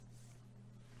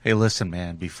Hey, listen,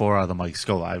 man, before the mics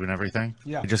go live and everything,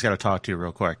 I just got to talk to you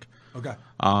real quick. Okay.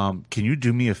 Can you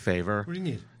do me a favor? What do you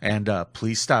need? And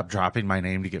please stop dropping my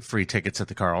name to get free tickets at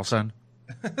the Carlson.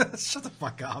 Shut the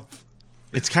fuck up.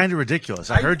 It's kind of ridiculous.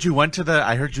 I heard you went to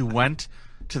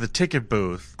the ticket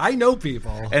booth. I know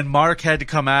people. And Mark had to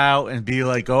come out and be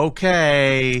like,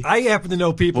 okay. I happen to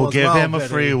know people We'll give him a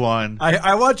free one.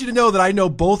 I want you to know that I know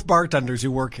both bartenders who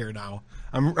work here now.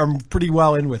 I'm pretty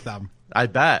well in with them. I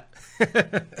bet.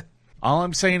 All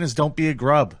I'm saying is don't be a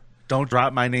grub. Don't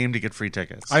drop my name to get free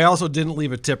tickets. I also didn't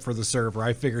leave a tip for the server.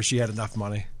 I figured she had enough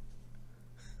money.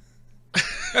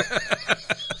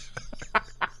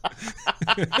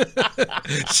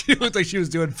 She looked like she was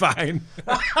doing fine.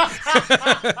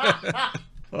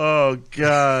 Oh,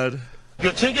 God. You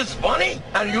think it's funny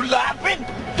and you laughing?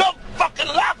 Don't fucking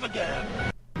laugh again.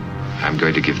 I'm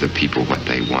going to give the people what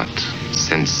they want.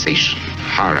 Sensation,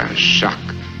 horror, shock.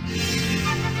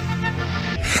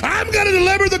 I'm going to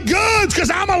deliver the goods because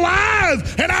I'm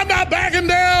alive and I'm not backing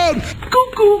down.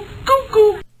 Cuckoo,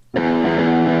 cuckoo. And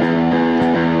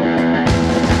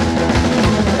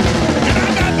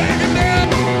I'm not backing down.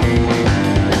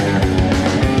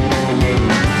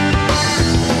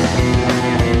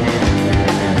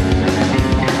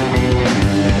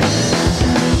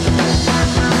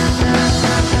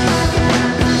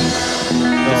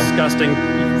 Disgusting,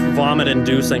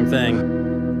 vomit-inducing thing.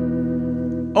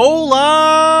 Hola,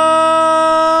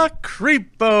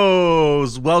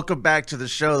 creepos! Welcome back to the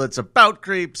show that's about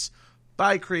creeps,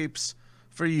 by creeps,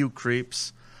 for you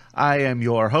creeps. I am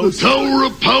your host. The Tower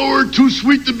of Power, too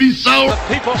sweet to be sour. The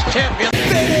people's champion.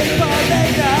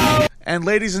 And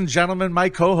ladies and gentlemen, my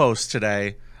co-host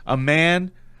today, a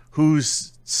man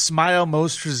whose smile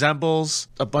most resembles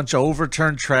a bunch of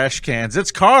overturned trash cans.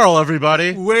 It's Carl,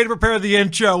 everybody. Way to prepare the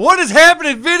intro. What is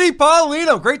happening, Vinny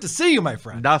Paulino? Great to see you, my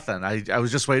friend. Nothing. I was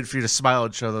just waiting for you to smile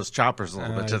and show those choppers a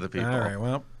little bit to the people. All right,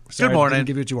 well, sorry, good morning. I didn't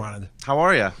give you what you wanted. How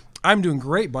are you? I'm doing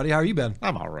great, buddy. How are you been?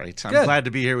 I'm all right. I'm Good. glad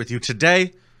to be here with you.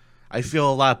 Today, I feel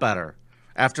a lot better.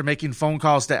 After making phone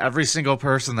calls to every single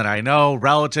person that I know,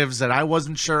 relatives that I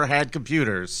wasn't sure had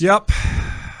computers. Yep.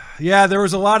 Yeah, there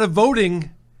was a lot of voting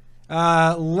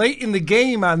late in the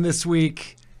game on this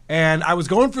week, and I was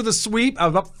going for the sweep. I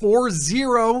was up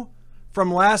 4-0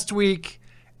 from last week,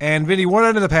 and Vinny, what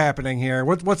ended up happening here?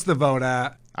 What's the vote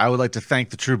at? I would like to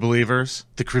thank the True Believers,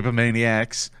 the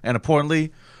Creepomaniacs, and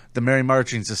importantly, the Merry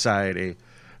Marching Society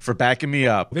for backing me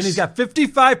up. Vinny's got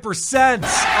 55%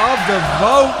 of the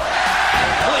vote.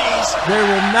 Please. There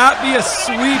will not be a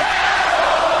sweep.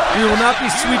 We will not be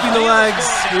sweeping the legs.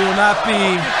 We will not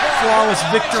be flawless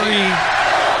victory.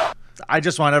 I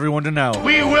just want everyone to know.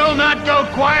 We will not go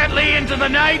quietly into the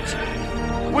night.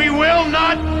 We will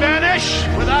not vanish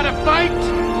without a fight.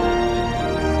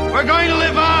 We're going to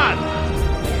live on.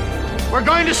 We're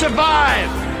going to survive.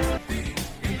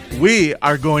 We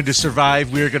are going to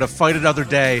survive. We are going to fight another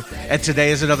day. And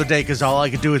today is another day because all I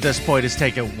can do at this point is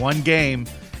take it one game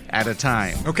at a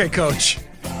time. Okay, Coach.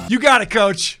 You got it,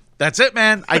 Coach. That's it,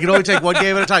 man. I can only take one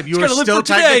game at a time. You are gotta live still for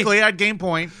today. technically at game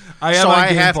point. I am so on I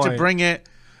game have point. to bring it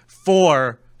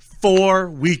for 4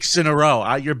 weeks in a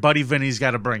row. Your buddy Vinny's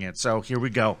got to bring it. So here we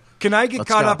go. Can I get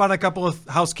Let's caught go. up on a couple of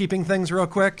housekeeping things real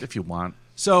quick? If you want.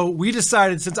 So we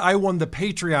decided, since I won the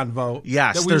Patreon vote,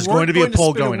 Yes, that we there's weren't going to be a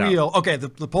poll spin going up. wheel. Okay, the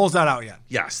poll's not out yet.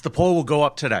 Yes, the poll will go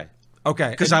up today. Okay.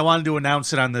 Because I wanted to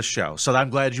announce it on this show. So I'm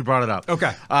glad you brought it up.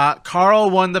 Okay. Carl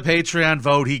won the Patreon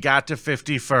vote. He got to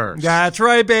 51st. That's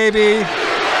right, baby.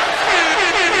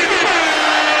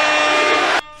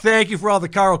 Thank you for all the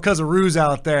Carl Cuzzaroos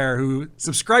out there who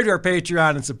subscribed to our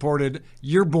Patreon and supported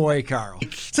your boy, Carl.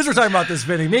 Since we're talking about this,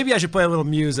 Vinny, maybe I should play a little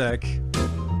music.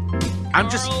 I'm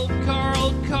just... Carl.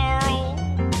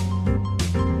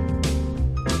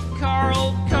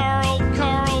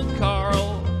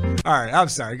 All right, I'm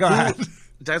sorry. Go ahead.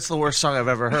 That's the worst song I've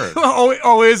ever heard.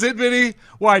 Oh, is it, Vinny?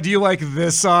 Why, do you like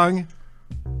this song?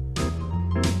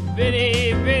 Vinny.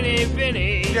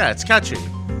 Yeah, it's catchy.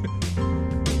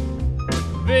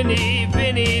 Vinny.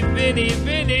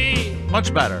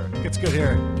 Much better. It's good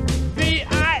here.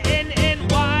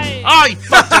 V-I-N-N-Y. Oh, he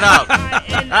fucked it up.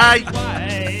 I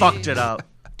I fucked it up.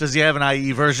 Does he have an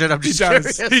IE version? I'm just He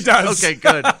does. curious. He does. Okay,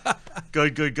 good.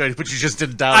 Good. But you just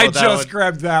didn't download I that just one.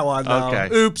 grabbed that one, though. Okay.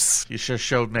 Oops. You just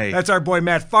showed me. That's our boy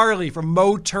Matt Farley from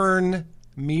Moturn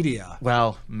Media.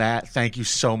 Well, Matt, thank you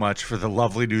so much for the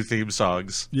lovely new theme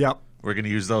songs. Yep. We're going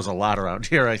to use those a lot around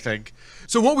here, I think.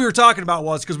 So what we were talking about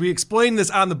was, because we explained this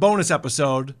on the bonus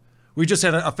episode, we just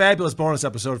had a fabulous bonus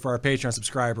episode for our Patreon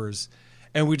subscribers,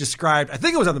 and we described, I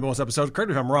think it was on the bonus episode, correct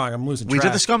me if I'm wrong, I'm losing track. We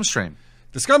did the scum stream.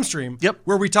 the Scum Stream, Yep.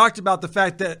 where we talked about the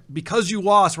fact that because you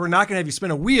lost, we're not going to have you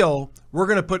spin a wheel. We're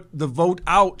going to put the vote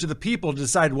out to the people to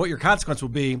decide what your consequence will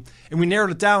be. And we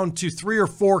narrowed it down to 3 or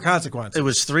 4 consequences. It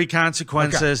was 3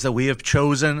 consequences that we have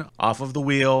chosen off of the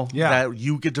wheel that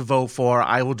you get to vote for.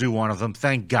 I will do one of them.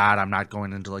 Thank God I'm not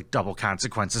going into like double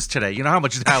consequences today. You know how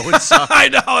much that would suck? I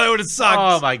know, it would have sucked.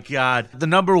 Oh, my God. The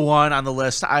number 1 on the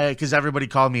list, because everybody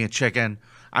called me a chicken,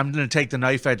 I'm going to take the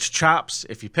knife edge chops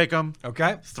if you pick them.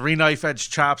 Okay. 3 knife edge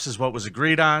chops is what was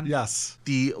agreed on. Yes.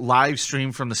 The live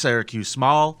stream from the Syracuse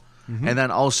Mall. And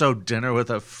then also dinner with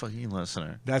a fucking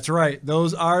listener. That's right.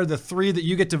 Those are the 3 that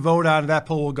you get to vote on. That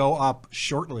poll will go up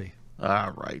shortly.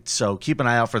 All right. So keep an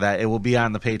eye out for that. It will be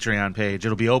on the Patreon page.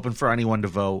 It'll be open for anyone to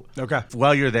vote. Okay.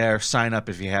 While you're there, sign up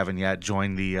if you haven't yet.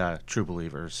 Join the True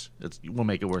Believers. We'll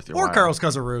make it worth your while. Or Carl's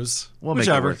Cousin-Roos. We'll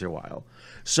whichever. make it worth your while.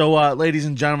 So, ladies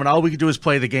and gentlemen, all we can do is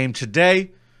play the game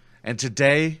today. And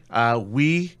today,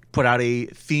 we put out a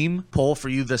theme poll for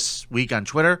you this week on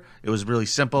Twitter. It was really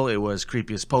simple. It was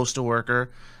creepiest postal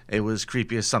worker. It was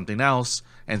creepiest something else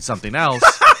and something else.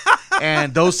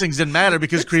 And those things didn't matter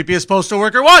because creepiest postal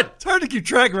worker won. It's hard to keep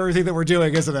track of everything that we're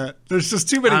doing, isn't it? There's just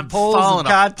too many I'm polls falling and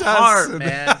contests. apart,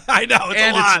 man. I know, it's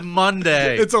And a lot. it's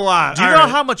Monday. It's a lot. Do you All know right.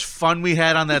 how much fun we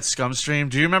had on that Scum Stream?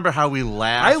 Do you remember how we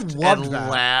laughed? I loved and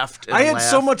that. laughed and I had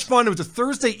so laughed? much fun. It was a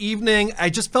Thursday evening. I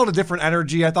just felt a different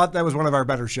energy. I thought that was one of our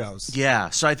better shows.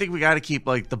 Yeah, so I think we got to keep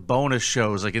like the bonus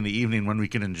shows like in the evening when we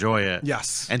can enjoy it.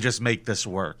 Yes. And just make this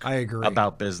work. I agree.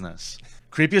 About business.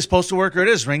 Creepiest postal worker it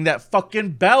is. Ring that fucking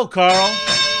bell, Carl.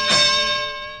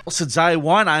 Well, since I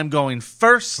won, I'm going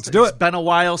first. Let's do it. It's been a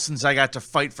while since I got to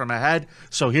fight from ahead,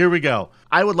 so here we go.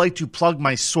 I would like to plug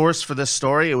my source for this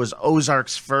story. It was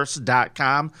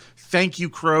ozarksfirst.com. Thank you,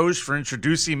 Croge, for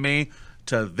introducing me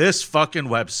to this fucking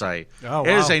website. Oh,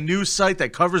 It is wow. a news site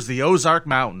that covers the Ozark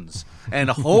Mountains. And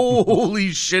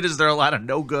holy shit, is there a lot of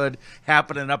no good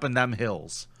happening up in them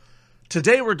hills.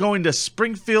 Today we're going to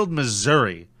Springfield,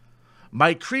 Missouri.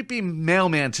 My creepy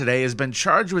mailman today has been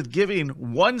charged with giving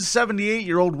one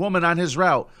 78-year-old woman on his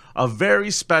route a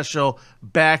very special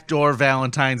backdoor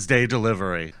Valentine's Day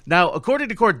delivery. Now, according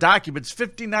to court documents,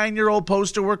 59-year-old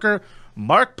postal worker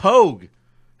Mark Pogue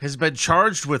has been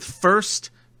charged with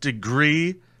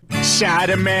first-degree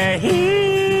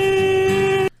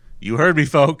Sodomy. You heard me,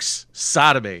 folks.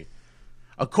 Sodomy.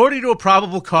 According to a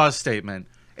probable cause statement,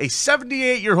 a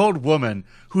 78-year-old woman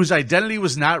whose identity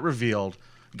was not revealed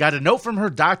got a note from her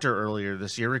doctor earlier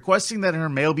this year requesting that her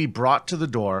mail be brought to the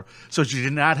door so she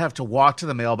did not have to walk to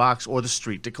the mailbox or the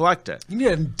street to collect it. You need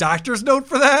a doctor's note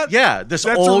for that? Yeah, That's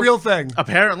a real thing.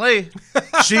 Apparently.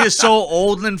 She is so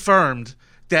old and infirmed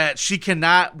that she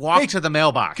cannot walk to the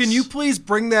mailbox. Can you please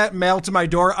bring that mail to my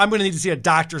door? I'm going to need to see a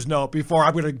doctor's note before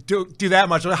I'm going to do that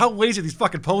much. How lazy are these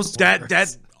fucking post workers?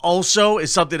 That also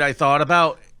is something I thought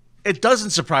about. It doesn't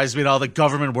surprise me at all that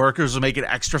government workers will make it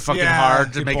extra fucking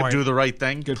hard to good make point. them do the right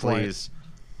thing. Good point.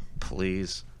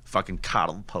 Please. Fucking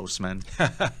coddled postman.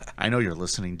 I know you're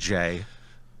listening, Jay.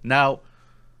 Now,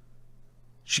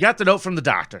 she got the note from the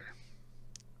doctor.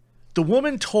 The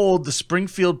woman told the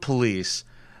Springfield police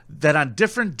that on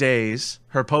different days,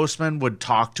 her postman would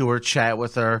talk to her, chat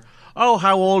with her. Oh,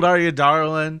 how old are you,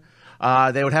 darling?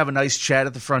 They would have a nice chat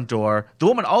at the front door. The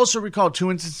woman also recalled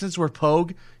 2 instances where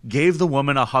Pogue gave the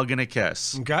woman a hug and a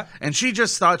kiss. Okay. And she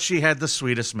just thought she had the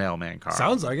sweetest mailman, Carl.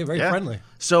 Sounds like it. Very friendly.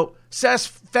 So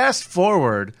fast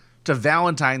forward to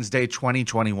Valentine's Day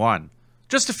 2021.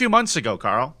 Just a few months ago,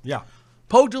 Carl. Yeah.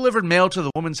 Pogue delivered mail to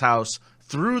the woman's house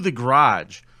through the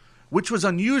garage, which was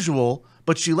unusual,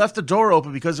 but she left the door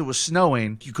open because it was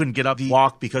snowing. You couldn't get up the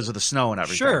walk because of the snow and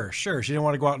everything. Sure. She didn't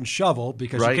want to go out and shovel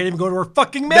because Right. she can't even go to her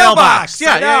fucking mailbox.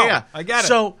 Yeah. I get it.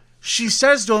 So she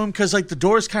says to him, because like the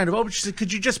door's kind of open, she said,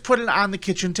 could you just put it on the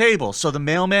kitchen table? So the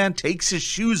mailman takes his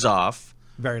shoes off,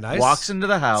 very nice. walks into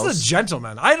the house. This is a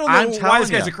gentleman. I don't I'm know why telling this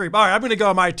guy's ya. a creep. All right, I'm going to go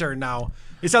on my turn now.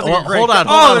 It sounds like Well, a great hold on,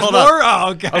 guy. hold on, there's hold on. more? Oh,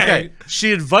 okay. Okay.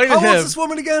 She invited How him. old is this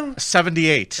woman again?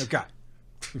 78. Okay.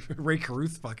 Ray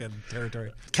Caruth fucking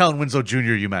territory. Kellen Winslow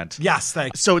Jr., you meant. Yes,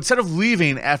 thanks. So instead of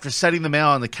leaving after setting the mail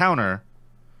on the counter,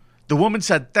 the woman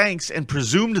said thanks and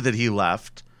presumed that he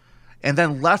left, and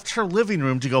then left her living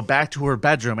room to go back to her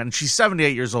bedroom. And she's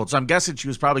 78 years old, so I'm guessing she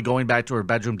was probably going back to her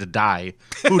bedroom to die.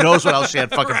 Who knows what else she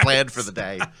had fucking planned for the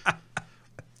day.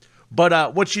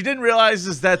 But what she didn't realize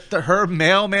is that her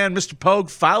mailman, Mr. Pogue,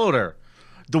 followed her.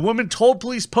 The woman told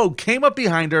police Pogue came up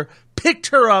behind her, picked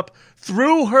her up,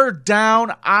 threw her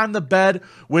down on the bed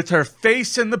with her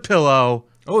face in the pillow.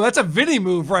 Oh, that's a Vinny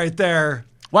move right there.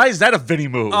 Why is that a Vinny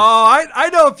move? Oh, I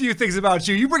know a few things about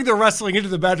you. You bring the wrestling into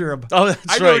the bedroom. Oh, that's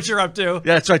I know right. what you're up to. Yeah,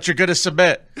 that's right. You're going to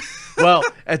submit. Well,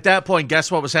 at that point,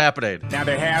 guess what was happening? Now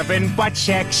they're having butt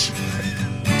checks.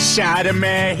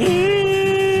 Sodomy.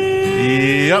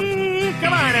 Yep.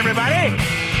 Come on, everybody.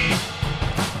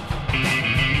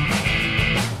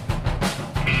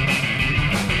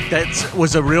 That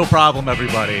was a real problem,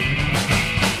 everybody.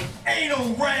 Anal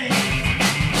rain.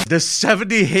 The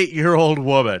 78-year-old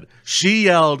woman, she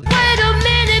yelled, Wait a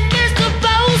minute, Mr.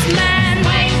 Postman.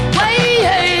 Wait,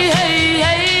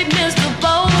 hey, Mr.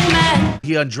 Postman.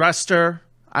 he undressed her.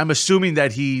 I'm assuming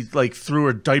that he like threw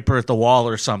her diaper at the wall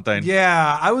or something.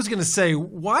 Yeah, I was gonna say,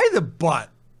 why the butt?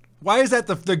 Why is that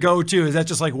the go-to? Is that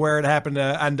just like where it happened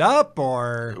to end up,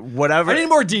 or Whatever. I need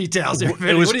more details. Here, It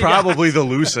Vinny. was What do you got? probably the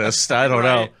loosest. I don't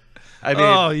know. Right. I mean,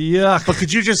 Oh yuck! but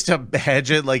could you just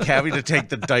imagine like having to take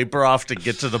the diaper off to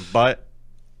get to the butt?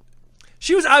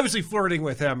 She was obviously flirting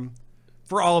with him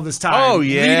for all of this time. Oh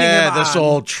leading yeah, him this on.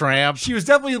 old tramp. She was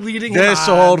definitely leading him This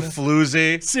on. old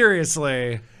floozy.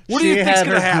 Seriously, what She do you think's had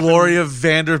gonna her happen Gloria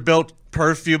Vanderbilt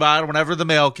perfume on whenever the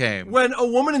mail came. when a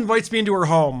woman invites me into her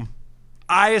home?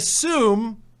 I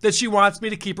assume that she wants me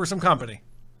to keep her some company.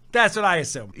 That's what I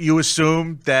assume. You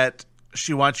assume that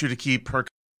she wants you to keep her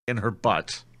in her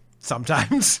butt.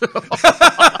 Sometimes.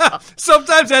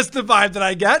 Sometimes that's the vibe that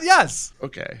I get. Yes.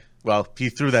 Okay. Well, he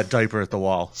threw that diaper at the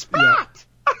wall. Yeah.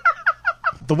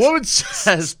 The woman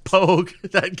says Pogue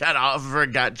then got off of her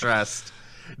and got dressed.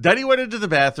 Then he went into the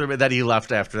bathroom and then he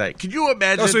left after that. Can you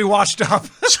imagine? Oh, so he washed up.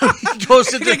 So he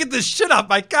goes I into gotta get this shit off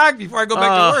my cock before I go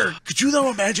back to work. Could you though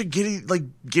imagine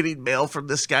getting mail from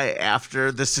this guy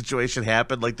after this situation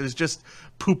happened? Like there's just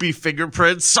poopy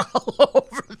fingerprints all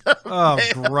over them. Oh,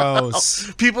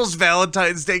 gross. People's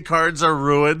Valentine's Day cards are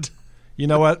ruined. You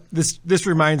know what? This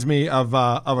reminds me of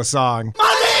a song.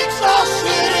 My dick's so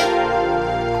shitty.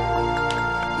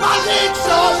 My dick's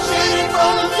so shitty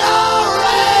from your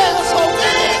asshole.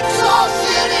 Dick's so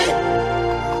shitty.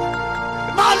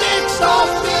 My dick's so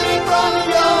shitty from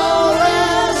your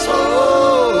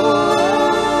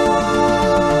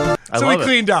asshole. So love he it.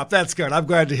 cleaned up. That's good. I'm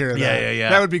glad to hear that. Yeah.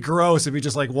 That would be gross if he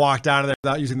just like walked out of there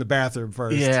without using the bathroom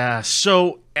first. Yeah.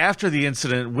 So after the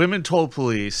incident, women told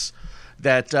police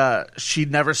that she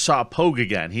never saw Pogue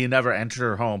again. He never entered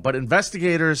her home. But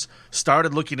investigators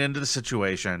started looking into the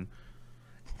situation.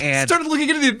 And Started looking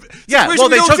into the yeah, situation. well,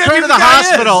 they We don't took exactly her to who the guy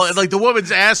hospital, is. and like the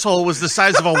woman's asshole was the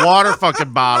size of a water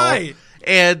fucking bottle. Right.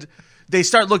 And they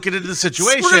start looking into the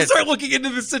situation. We're gonna start looking into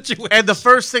the situation. And the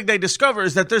first thing they discover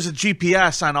is that there's a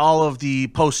GPS on all of the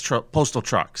postal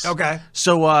trucks. Okay.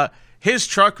 So his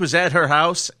truck was at her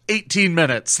house 18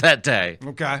 minutes that day.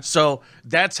 Okay. So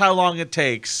that's how long it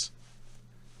takes.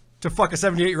 To fuck a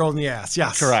 78-year-old in the ass.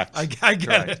 Yes. Correct. I get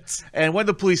Correct. it. And when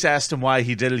the police asked him why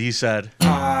he did it, he said,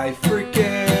 I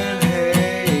freaking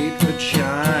hate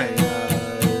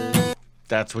vagina.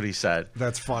 that's what he said.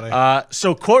 That's funny.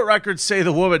 So court records say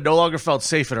the woman no longer felt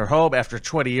safe in her home after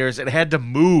 20 years and had to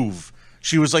move.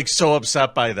 She was like so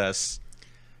upset by this.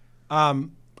 I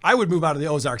would move out of the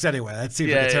Ozarks anyway. That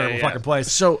seems like a terrible fucking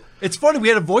place. So It's funny, we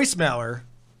had a voicemailer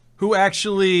who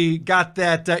actually got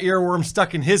that earworm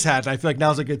stuck in his head, and I feel like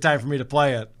now's a good time for me to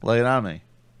play it. lay it on me.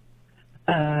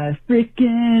 I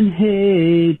freaking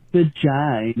hate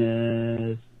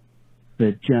vaginas.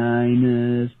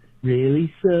 Vaginas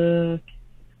really suck.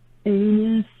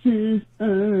 Anuses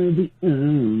are the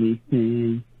only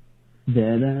thing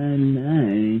that I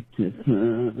like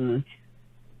to fuck.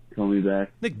 Call me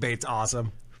back. Nick Bates,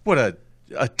 awesome. What a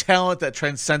talent that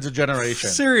transcends a generation.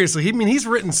 Seriously, he's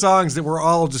written songs that we're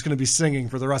all just going to be singing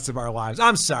for the rest of our lives.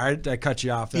 I'm sorry I cut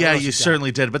you off there. Yeah, What else you got?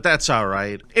 certainly did, but that's all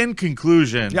right. In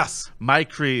conclusion, Yes. my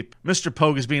creep, Mr.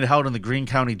 Pogue, is being held in the Greene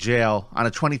County Jail on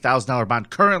a $20,000 bond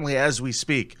currently as we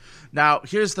speak. Now,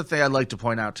 here's the thing I'd like to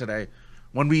point out today.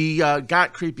 When we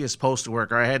got Creepiest Postal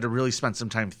Worker, I had to really spend some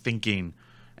time thinking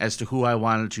as to who I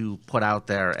wanted to put out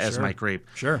there as my creep.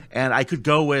 Sure. And I could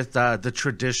go with the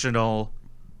traditional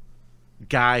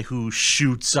guy who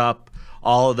shoots up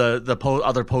all of the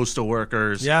other postal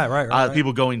workers. Yeah, right.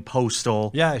 People going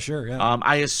postal. Yeah, sure, yeah.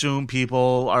 I assume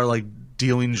people are like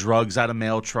dealing drugs out of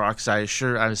mail trucks. I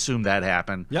assume that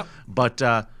happened. Yep.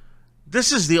 But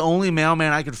this is the only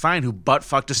mailman I could find who butt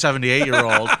fucked a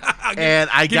 78-year-old. And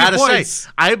I give you gotta say, points.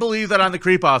 I believe that on the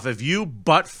creep off, if you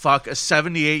butt fuck a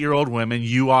 78-year-old woman,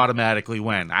 you automatically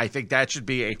win. I think that should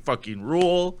be a fucking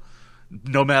rule,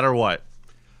 no matter what.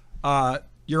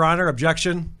 Your Honor,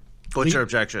 objection. What's your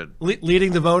objection?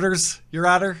 Leading the voters, Your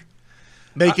Honor.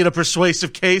 Making a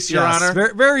persuasive case, Your Yes, Honor.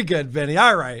 Very, very good, Vinny.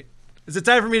 All right. Is it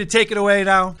time for me to take it away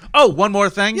now? Oh, one more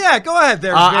thing. Yeah, go ahead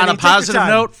there, Vinny. On a Take your positive time.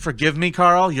 note, forgive me,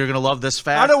 Carl. You're going to love this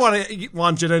fact. I don't want to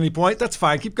launch at any point. That's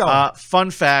fine. Keep going. Fun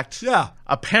fact. Yeah.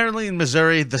 Apparently in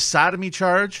Missouri, the sodomy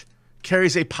charge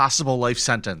carries a possible life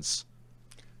sentence.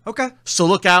 Okay. So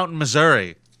look out in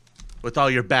Missouri with all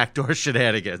your backdoor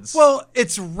shenanigans. Well,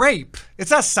 it's rape.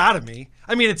 It's not sodomy.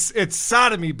 I mean, it's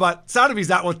sodomy, but sodomy's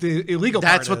not what the illegal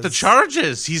part is. That's what the charge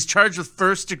is. He's charged with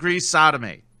first-degree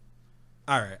sodomy.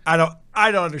 All right. I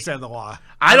don't understand the law.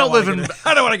 I don't want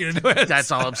to get into it.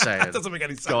 That's all I'm saying. That doesn't make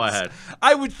any sense. Go ahead.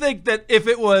 I would think that if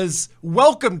it was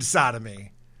welcomed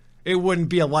sodomy, it wouldn't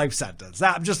be a life sentence.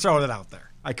 I'm just throwing it out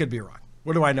there. I could be wrong.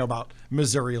 What do I know about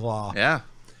Missouri law? Yeah.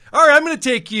 All right, I'm going to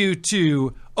take you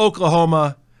to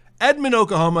Oklahoma, Edmond,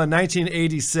 Oklahoma,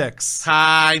 1986.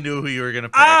 I knew who you were going to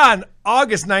pick. On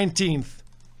August 19th,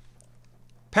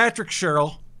 Patrick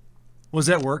Sherrill was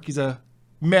at work. He's a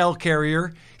mail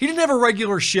carrier. He didn't have a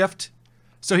regular shift,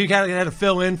 so he kind of had to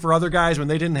fill in for other guys when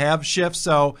they didn't have shifts.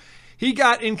 So he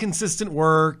got inconsistent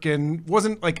work and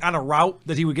wasn't like on a route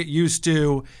that he would get used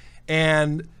to.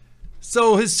 And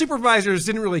so his supervisors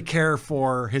didn't really care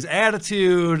for his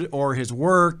attitude or his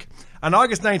work. On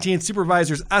August 19th,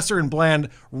 supervisors Esser and Bland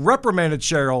reprimanded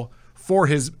Sherrill for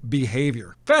his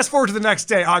behavior. Fast forward to the next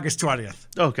day, August 20th.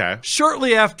 Okay.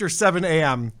 Shortly after 7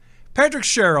 a.m., Patrick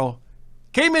Sherrill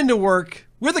came into work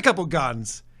with a couple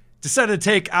guns, decided to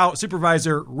take out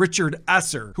Supervisor Richard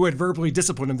Esser, who had verbally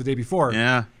disciplined him the day before.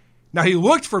 Yeah. Now, he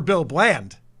looked for Bill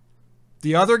Bland,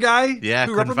 the other guy who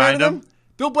couldn't reprimanded find him.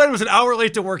 Bill Bland was an hour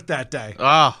late to work that day.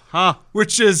 Oh, huh.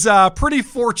 Which is pretty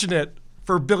fortunate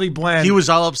for Billy Bland. He was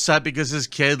all upset because his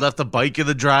kid left the bike in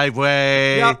the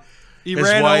driveway. Yep. He His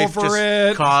ran wife over just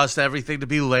it. caused everything to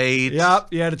be late. Yep.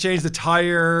 He had to change the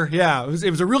tire. Yeah. It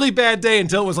was a really bad day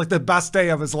until it was like the best day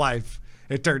of his life,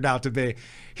 it turned out to be.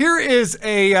 Here is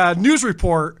a news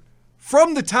report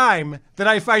from the time that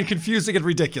I find confusing and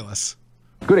ridiculous.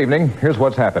 Good evening. Here's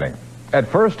what's happening. At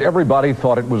first, everybody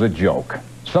thought it was a joke.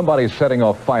 Somebody setting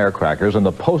off firecrackers in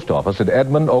the post office at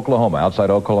Edmond, Oklahoma, outside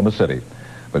Oklahoma City.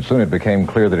 But soon it became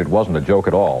clear that it wasn't a joke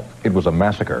at all. It was a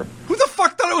massacre. Who the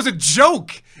fuck thought it was a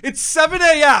joke? It's 7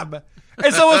 a.m.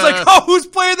 And someone's like, oh, who's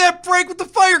playing that prank with the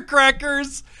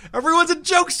firecrackers? Everyone's a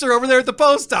jokester over there at the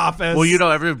post office. Well, you know,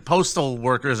 every postal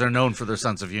workers are known for their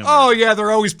sense of humor. Oh, yeah,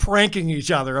 they're always pranking each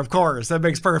other, of course. That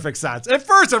makes perfect sense. At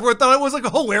first, everyone thought it was like a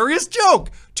hilarious joke.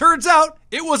 Turns out,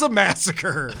 it was a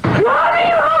massacre.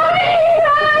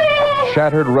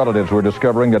 Shattered relatives were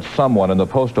discovering that someone in the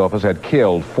post office had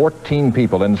killed 14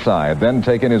 people inside, then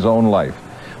taken his own life.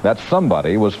 That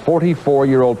somebody was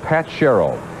 44-year-old Pat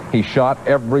Sherrill. He shot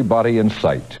everybody in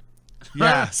sight.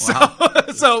 Yeah,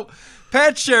 so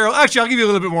Pat Sherrill, actually, I'll give you a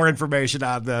little bit more information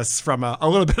on this from a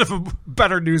little bit of a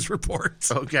better news report.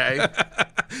 Okay.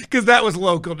 Because that was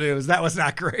local news. That was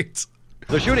not great.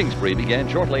 The shooting spree began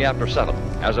shortly after 7,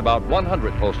 as about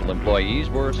 100 postal employees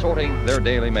were sorting their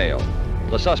daily mail.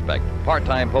 The suspect,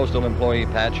 part-time postal employee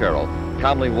Pat Sherrill,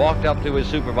 calmly walked up to his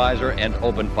supervisor and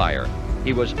opened fire.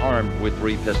 He was armed with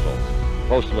 3 pistols.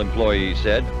 Postal employees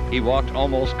said he walked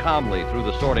almost calmly through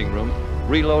the sorting room,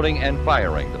 reloading and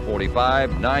firing the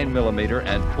 .45, 9mm,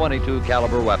 and .22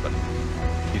 caliber weapon.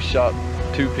 He shot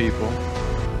 2 people,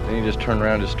 then he just turned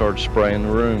around and just started spraying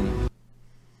the room.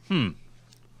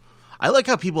 I like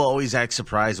how people always act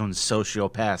surprised when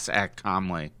sociopaths act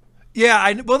calmly.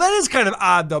 Yeah, well, that is kind of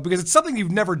odd, though, because it's something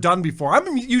you've never done before.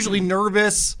 I'm usually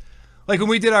nervous. Like when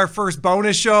we did our first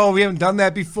bonus show, we haven't done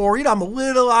that before. You know, I'm a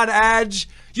little on edge.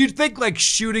 You'd think like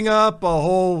shooting up a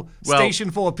whole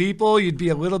station full of people, you'd be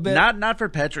a little bit... Not for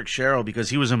Patrick Sherrill, because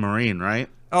he was a Marine, right?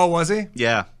 Oh, was he?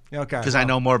 Yeah. Okay. Because I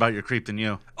know more about your creep than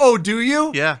you. Oh, do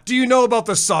you? Yeah. Do you know about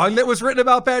the song that was written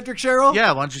about Patrick Sherrill?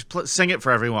 Yeah, why don't you sing it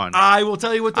for everyone? I will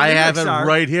tell you what the lyrics have it are.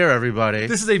 right here, everybody.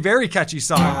 This is a very catchy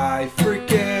song. I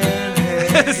freaking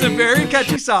hate It's a very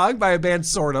catchy song by a band,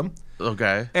 Sortum.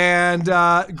 Okay. And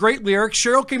great lyrics.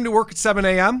 Sherrill came to work at 7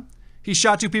 a.m. He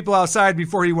shot 2 people outside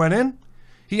before he went in.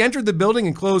 He entered the building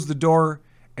and closed the door.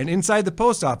 And inside the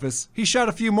post office, he shot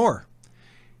a few more.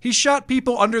 He shot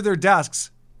people under their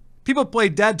desks. People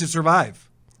played dead to survive.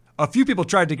 A few people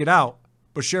tried to get out,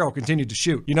 but Sherrill continued to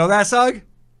shoot. You know that song?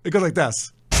 It goes like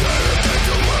this.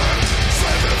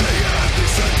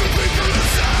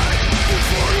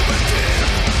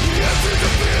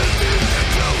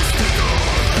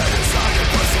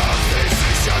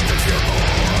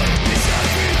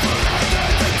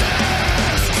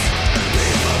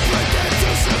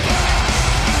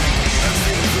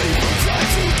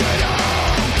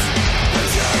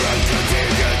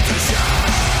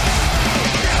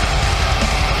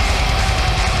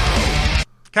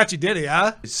 Catchy ditty,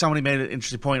 huh? Somebody made an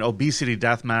interesting point. Obesity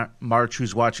Death March,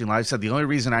 who's watching live, said the only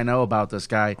reason I know about this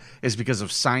guy is because of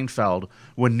Seinfeld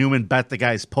when Newman bet the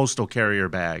guy's postal carrier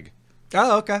bag.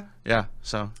 Oh, okay. Yeah,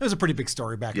 so. It was a pretty big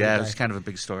story back in the day. Yeah, it was kind of a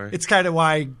big story. It's kind of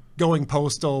why going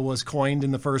postal was coined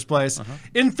in the first place.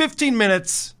 In 15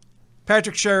 minutes,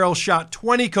 Patrick Sherrill shot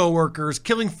 20 coworkers,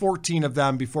 killing 14 of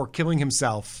them before killing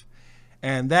himself.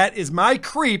 And that is my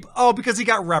creep. Oh, because he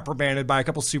got reprimanded by a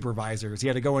couple supervisors. He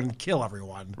had to go in and kill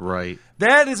everyone. Right.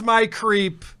 That is my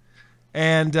creep.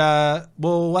 And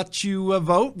we'll let you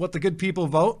vote, what the good people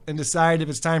vote, and decide if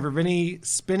it's time for Vinny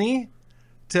Spinney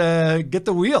to get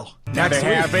the wheel. Now Next they're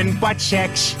week. having butt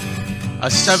checks. A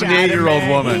 78-year-old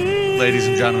woman, ladies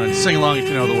and gentlemen. Sing along if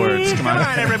you know the words. Come on. Come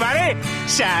on, everybody.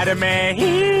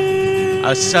 Sodomy.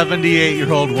 A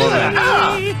 78-year-old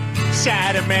woman.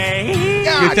 Sodomy.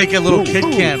 You think a little kid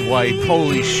can't wipe.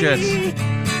 Holy shit.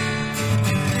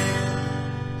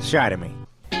 Sodomy.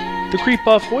 The Creep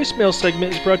Off voicemail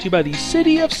segment is brought to you by the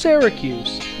City of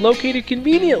Syracuse, located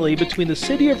conveniently between the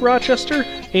City of Rochester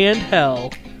and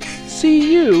Hell.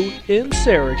 See you in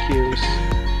Syracuse.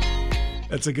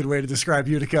 That's a good way to describe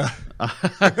Utica.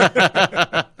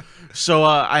 So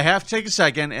I have to take a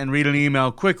second and read an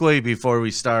email quickly before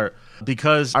we start,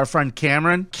 because our friend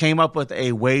Cameron came up with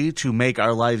a way to make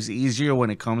our lives easier when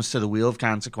it comes to the Wheel of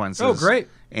Consequences. Oh, great.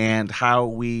 And how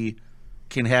we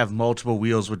can have multiple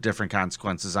wheels with different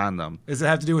consequences on them. Does it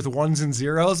have to do with ones and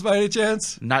zeros by any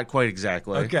chance? Not quite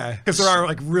exactly. Okay. Because there are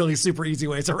like really super easy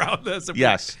ways around this. If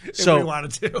Yes. if we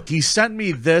wanted to. He sent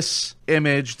me this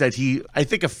image that he, I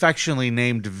think, affectionately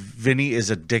named Vinny is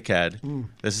a dickhead.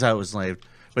 This is how it was named.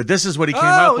 But this is what he came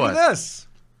up look with. at this.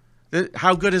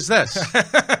 How good is this?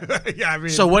 Yeah, I mean.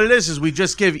 So what it is we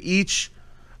just give each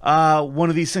one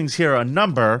of these things here a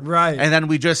number. Right. And then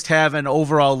we just have an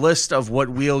overall list of what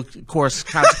wheel course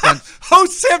consequence.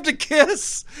 Hosts have to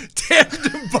kiss.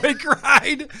 Tandem bike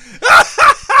ride.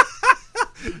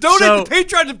 Donate to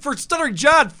Patreon for Stuttering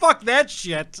John. Fuck that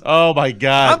shit. Oh my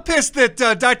God. I'm pissed that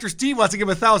Dr. Steve wants to give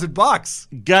him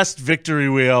 $1,000. Guest victory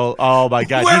wheel. Oh my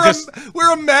God.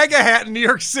 Wear a MAGA hat in New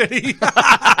York City.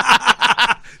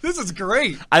 This is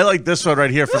great. I like this one right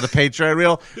here for the Patreon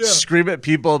wheel. Yeah. Scream at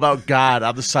people about God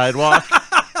on the sidewalk.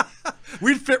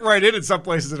 We'd fit right in some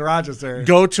places in Rochester.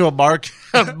 Go to a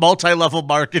multi-level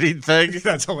marketing thing.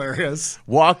 That's hilarious.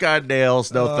 Walk on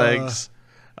nails. No thanks.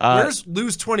 Where's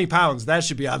lose 20 pounds? That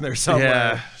should be on there somewhere.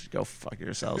 Yeah. Go fuck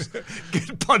yourselves.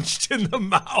 Get punched in the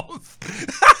mouth.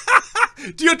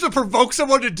 Do you have to provoke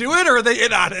someone to do it, or are they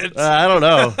in on it? I don't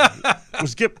know.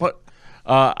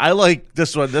 I like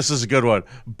this one. This is a good one.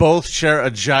 Both share a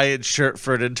giant shirt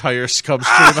for an entire scum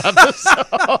stream on this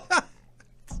song.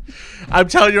 I'm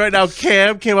telling you right now,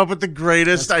 Cam came up with the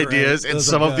greatest ideas, and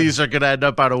some of these are going to end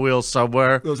up on a wheel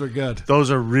somewhere. Those are good.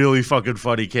 Those are really fucking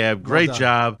funny, Cam. Great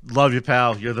job. Love you,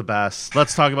 pal. You're the best.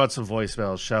 Let's talk about some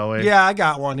voicemails, shall we? Yeah, I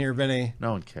got one here, Vinny.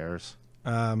 No one cares.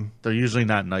 They're usually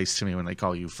not nice to me when they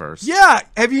call you first. Yeah,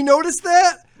 have you noticed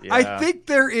that? Yeah. I think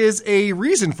there is a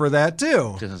reason for that,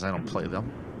 too. Because I don't play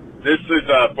them. This is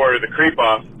for the creep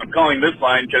off. I'm calling this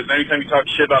line because anytime you talk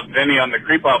shit about Vinny on the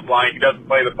creep off line, he doesn't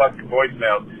play the fucking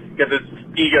voicemails because his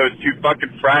ego is too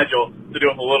fucking fragile to do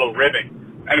with a little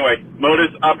ribbing. Anyway,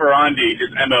 modus operandi is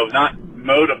MO, not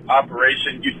mode of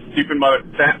operation, you stupid mother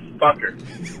fat fucker.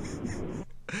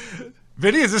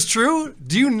 Vinny, is this true?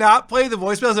 Do you not play the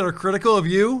voicemails that are critical of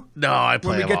you? No, I play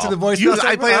when we them get all. to the voicemails.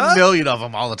 I play a million of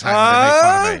them all the time when they make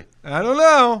fun of me. I don't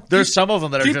know. There's some of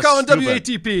them that are keep just calling stupid.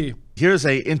 WATP. Here's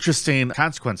a interesting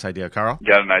consequence idea, Carl.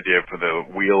 Got an idea for the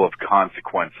wheel of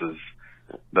consequences.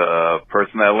 The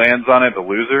person that lands on it, the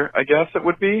loser, I guess it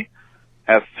would be,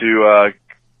 has to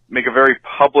make a very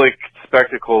public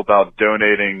spectacle about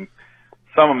donating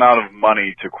some amount of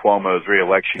money to Cuomo's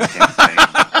re-election campaign.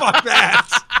 Fuck that.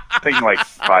 Thinking like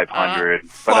 500,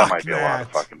 but that might be a lot of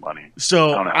fucking money.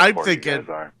 So I don't know how I'm poor you thinking, guys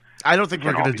are. I don't think We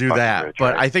we're can going all to be do fucking that, rich,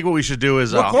 but right? I think what we should do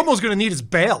is What Cuomo's going to need is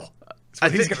bail. That's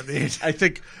what he's going to need. I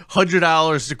think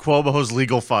 $100 to Cuomo's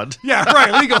legal fund. Yeah,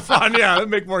 right. Legal fund. Yeah, that would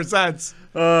make more sense.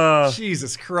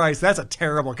 Jesus Christ, that's a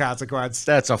terrible consequence.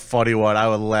 That's a funny one. I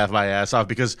would laugh my ass off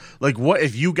because, like, what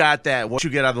if you got that? Once you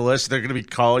get on the list, they're going to be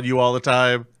calling you all the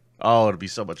time. Oh, it'll be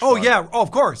so much fun. Oh, yeah. Oh,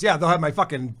 of course. Yeah, they'll have my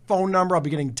fucking phone number. I'll be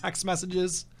getting text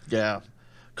messages. Yeah.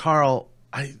 Carl,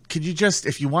 could you just,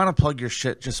 if you want to plug your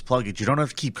shit, just plug it. You don't have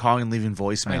to keep calling and leaving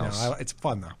voicemails. I know. It's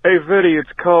fun, though. Hey, Vinny, it's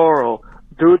Carl.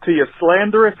 Due to your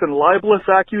slanderous and libelous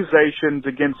accusations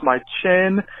against my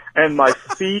chin and my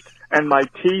feet and my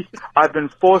teeth, I've been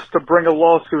forced to bring a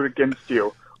lawsuit against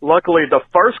you. Luckily, the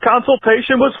first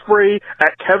consultation was free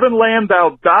at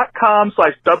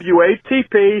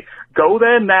kevinlandau.com/WATP. Go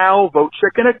there now, vote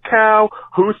chicken a cow,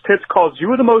 whose tits cause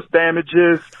you the most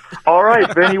damages. All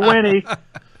right, Vinny Winnie.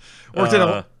 Worked in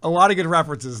a lot of good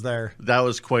references there. That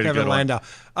was quite Kevin a good Landau.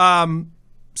 one.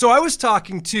 So I was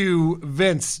talking to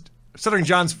Vince, Stuttering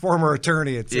John's former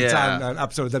attorney. It's Yeah. on an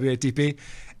episode of WATP.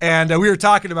 And we were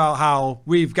talking about how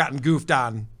we've gotten goofed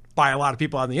on by a lot of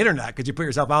people on the internet because you put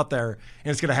yourself out there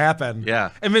and it's going to happen.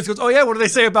 Yeah. And Vince goes, "Oh yeah, what do they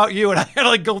say about you?" And I had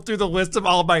to go through the list of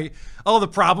all the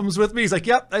problems with me. He's like,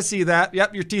 "Yep, I see that.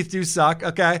 Yep, your teeth do suck."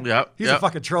 Okay. Yep. He's a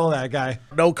fucking troll, that guy.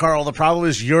 No, Carl, the problem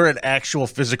is you're an actual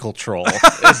physical troll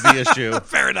is the issue.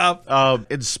 Fair enough.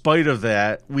 In spite of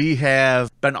that, we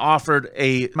have been offered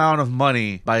a amount of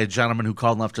money by a gentleman who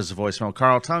called and left us a voicemail.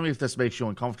 Carl, tell me if this makes you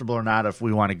uncomfortable or not, if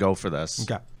we want to go for this.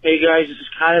 Okay. Hey guys, this is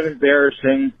kind of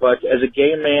embarrassing, but as a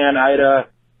gay man, I had a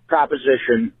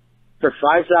proposition. For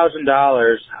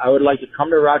 $5,000, I would like to come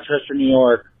to Rochester, New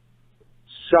York,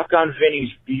 suck on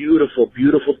Vinny's beautiful,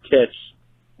 beautiful tits,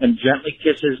 and gently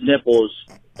kiss his nipples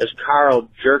as Carl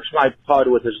jerks my pud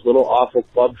with his little awful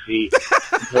club feet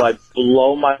until I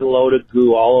blow my load of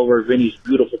goo all over Vinny's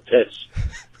beautiful tits.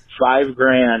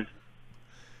 $5,000.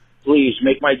 Please,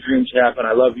 make my dreams happen.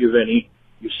 I love you, Vinny.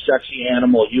 You sexy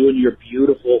animal. You and your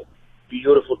beautiful,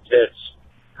 beautiful tits.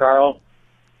 Carl,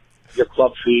 your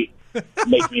club feet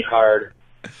make me hard.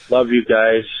 Love you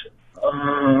guys.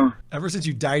 Ever since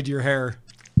you dyed your hair.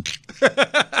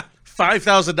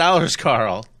 $5,000,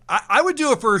 Carl. I would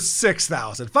do it for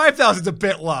 $6,000. $5,000 is a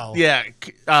bit low. Yeah.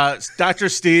 Dr.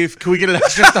 Steve, can we get an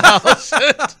extra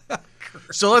 $1,000?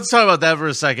 So let's talk about that for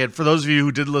a second. For those of you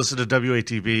who did listen to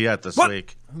WATB yet this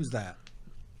week. Who's that?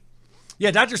 Yeah,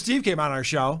 Dr. Steve came on our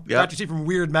show. Yep. Dr. Steve from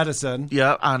Weird Medicine.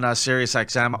 Yeah, on Sirius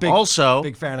XM. Also,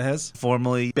 big fan of his.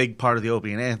 Formerly big part of the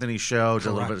Opie and Anthony show. Did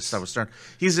a little bit of stuff with Stern.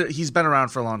 He's been around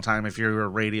for a long time. If you're a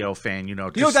radio fan, you know.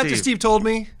 You know what Dr. Steve told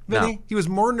me, Vinny? No. He was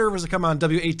more nervous to come on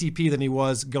WATP than he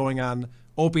was going on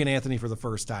Opie and Anthony for the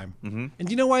first time. Mm-hmm. And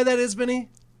do you know why that is, Vinny?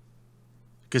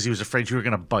 Because he was afraid you were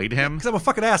going to bite him? Because I'm a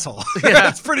fucking asshole. Yeah.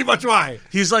 That's pretty much why.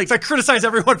 He's like... I criticize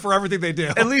everyone for everything they do.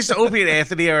 At least Opie and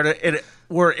Anthony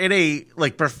were in a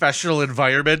like professional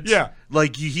environment. Yeah.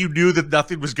 Like you knew that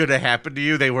nothing was going to happen to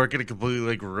you. They weren't going to completely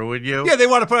like ruin you. Yeah, they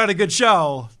want to put on a good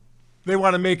show. They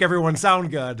want to make everyone sound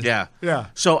good. Yeah. Yeah.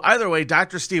 So either way,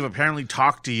 Dr. Steve apparently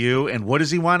talked to you, and what does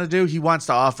he want to do? He wants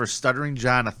to offer Stuttering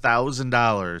John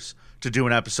 $1,000 to do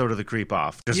an episode of The Creep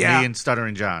Off. Just me and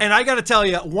Stuttering John. And I got to tell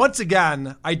you, once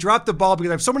again, I dropped the ball because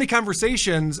I have so many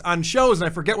conversations on shows and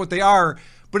I forget what they are,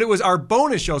 but it was our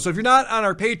bonus show. So if you're not on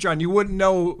our Patreon, you wouldn't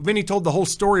know. Vinny told the whole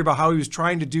story about how he was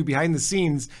trying to do behind the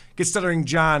scenes, get Stuttering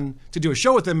John to do a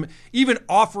show with him, even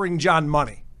offering John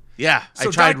money. Yeah, So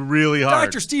I tried really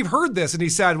hard. Dr. Steve heard this and he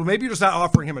said, well, maybe you're just not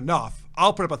offering him enough.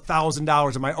 I'll put up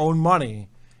 $1,000 of my own money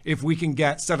if we can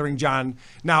get Stuttering John.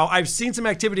 Now, I've seen some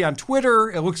activity on Twitter.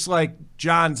 It looks like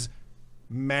John's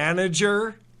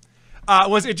manager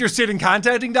was interested in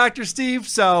contacting Dr. Steve,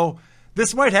 so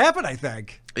this might happen, I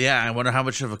think. Yeah, I wonder how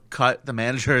much of a cut the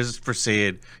manager has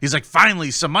foreseen. He's like, finally,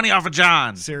 some money off of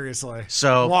John. Seriously.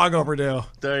 So long overdue.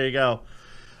 There you go.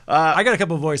 I got a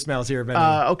couple of voicemails here, Benny.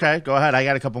 Okay, go ahead. I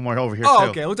got a couple more over here, too.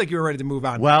 Okay. It looks like you were ready to move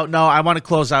on. Well, no, I want to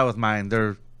close out with mine.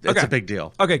 It's a big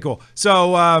deal. Okay, cool.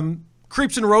 So,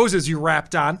 Creeps and Roses you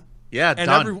rapped on. Yeah, and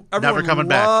done. Everyone Never coming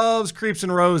back. loves Creeps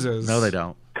and Roses. No, they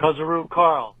don't. Cousin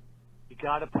Carl, you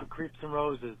gotta put Creeps and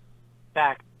Roses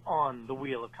back on the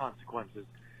wheel of consequences.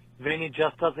 Vinny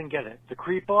just doesn't get it. The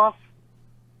creep off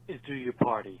is do your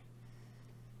party.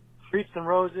 Creeps and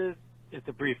Roses is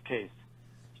the briefcase.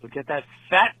 So get that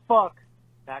fat fuck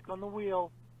back on the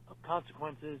wheel of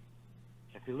consequences.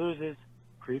 If he loses,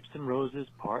 Creeps and Roses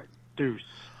part deuce.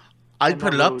 I'd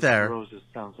put it up there. Roses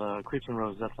sounds, Creeps and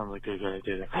Roses, that sounds like a good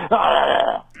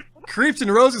idea. Creeps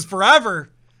and Roses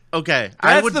forever. Okay.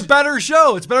 That's the better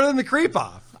show. It's better than the Creep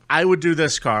Off. I would do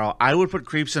this, Carl. I would put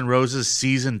Creeps and Roses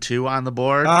Season 2 on the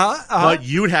board. But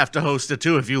you'd have to host it,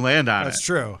 too, if you land on it. That's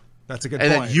true. That's a good point.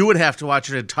 point. And then you would have to watch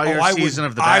an entire season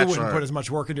of The Bachelor. I wouldn't put as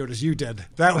much work into it as you did.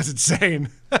 That was insane.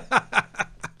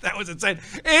 That was insane.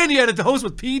 And you had to host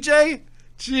with PJ?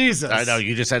 Jesus. I know.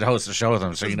 You just had to host a show with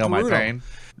him, so you know my brutal. pain.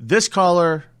 This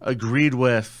caller agreed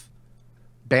with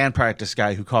band practice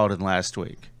guy who called in last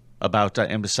week about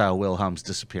imbecile Wilhelm's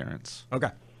disappearance. Okay.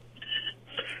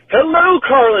 Hello,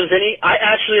 Carl and Vinny. I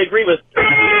actually agree with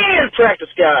practice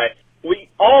guy. We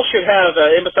all should have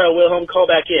imbecile Wilhelm call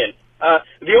back in.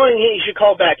 The only thing he should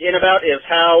call back in about is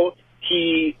how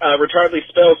he retardedly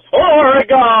spells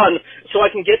Oregon, so I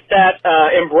can get that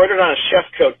embroidered on a chef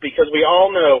coat, because we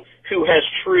all know who has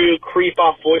true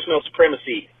creep-off voicemail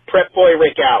supremacy. Prep boy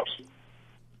Rick out.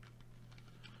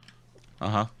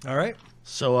 Uh-huh. All right.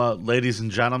 So, ladies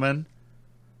and gentlemen,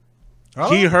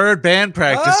 he heard band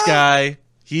practice guy.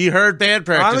 He heard band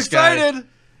practice guy. I'm excited.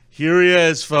 Here he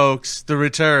is, folks. The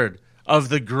return of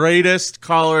the greatest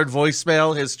caller in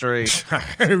voicemail history.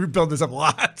 We built this up a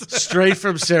lot. Straight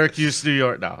from Syracuse, New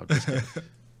York. No, I'm just kidding.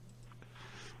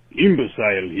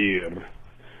 Imbecile here.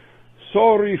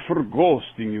 Sorry for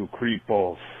ghosting you,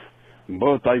 creep-off.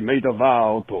 But I made a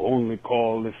vow to only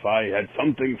call if I had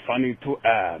something funny to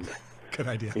add. Good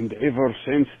idea. And ever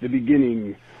since the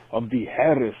beginning of the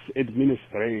Harris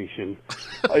administration,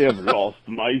 I have lost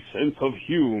my sense of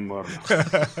humor.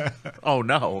 Oh,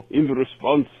 no. In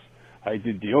response, I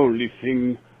did the only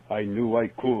thing I knew I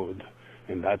could,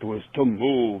 and that was to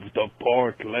move to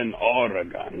Portland,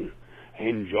 Oregon,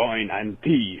 and join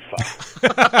Antifa.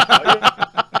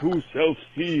 I am too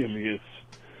self-serious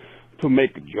to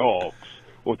make jokes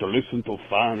or to listen to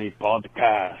funny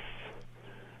podcasts.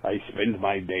 I spend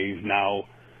my days now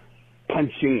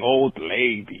punching old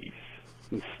ladies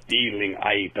and stealing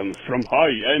items from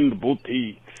high-end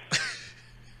boutiques.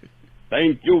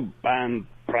 Thank you, band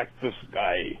practice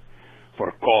guy,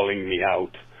 for calling me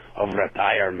out of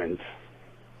retirement.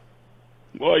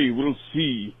 I will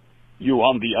see you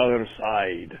on the other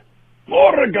side.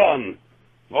 Oregon!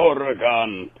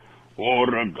 Oregon!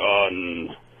 Oregon!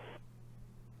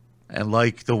 And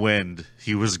like the wind,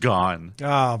 he was gone.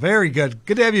 Oh, very good.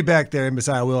 Good to have you back there,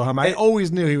 Messiah Wilhelm. I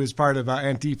always knew he was part of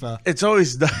Antifa. It's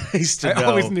always nice to know. I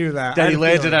always knew that. That he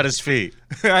landed on his feet.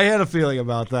 I had a feeling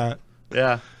about that.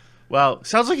 Yeah. Well,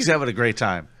 sounds like he's having a great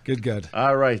time. Good.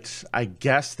 All right. I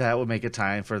guess that would make it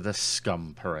time for the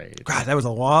Scum Parade. God, that was a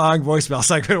long voicemail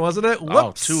segment, wasn't it?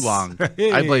 Whoops. Oh, too long.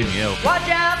 I blame you. Watch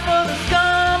out for the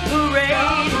Scum Parade.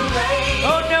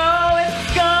 Oh no, it's the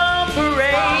Scum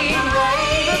Parade.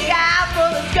 Look out for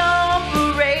the Scum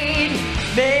Parade.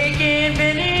 Making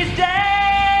Vinny's day.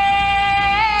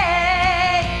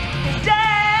 His day.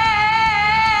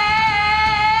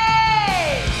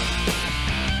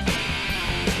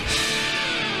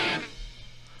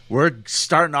 We're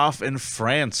starting off in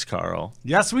France, Carl.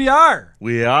 Yes, we are.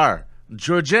 We are.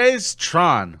 Georges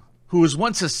Tron, who was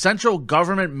once a central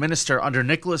government minister under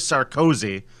Nicolas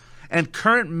Sarkozy and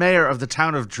current mayor of the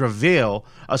town of Dreville,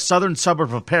 a southern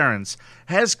suburb of Paris,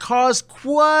 has caused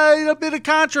quite a bit of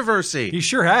controversy. He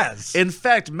sure has. In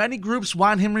fact, many groups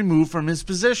want him removed from his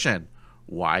position.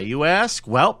 Why, you ask?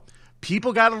 Well,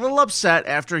 people got a little upset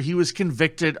after he was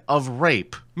convicted of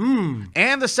rape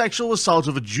and the sexual assault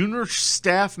of a junior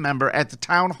staff member at the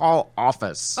town hall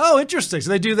office. Oh, interesting. So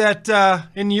they do that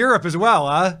in Europe as well,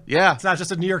 huh? Yeah. It's not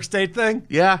just a New York State thing?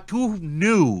 Yeah. Who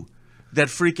knew that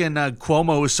freaking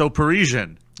Cuomo was so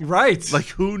Parisian? Right. Like,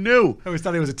 who knew? I always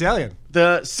thought he was Italian.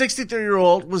 The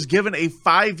 63-year-old was given a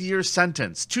 5-year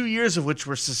sentence, 2 years of which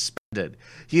were suspended.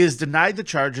 He has denied the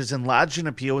charges and lodged an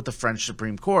appeal with the French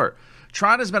Supreme Court.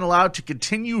 Tron has been allowed to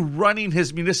continue running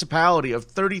his municipality of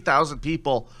 30,000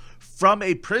 people from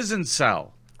a prison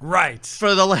cell. Right.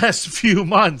 For the last few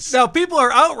months. Now, people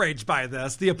are outraged by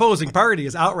this. The opposing party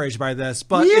is outraged by this.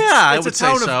 But yeah, it's I would a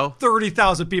town say so. of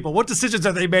 30,000 people. What decisions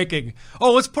are they making?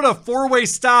 Oh, let's put a 4-way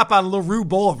stop on LaRue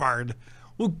Boulevard.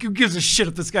 Who gives a shit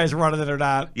if this guy's running it or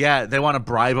not? Yeah, they want to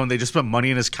bribe him. They just put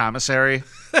money in his commissary.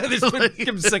 They just give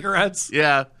him cigarettes.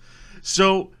 Yeah.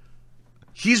 So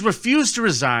he's refused to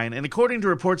resign, and according to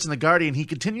reports in The Guardian, he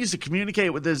continues to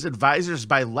communicate with his advisors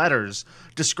by letters,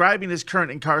 describing his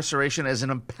current incarceration as an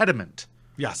impediment.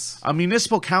 Yes. A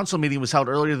municipal council meeting was held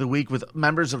earlier the week with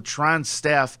members of Tron's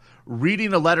staff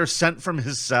reading a letter sent from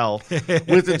his cell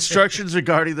with instructions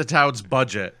regarding the town's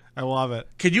budget. I love it.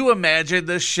 Can you imagine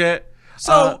this shit?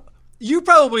 So you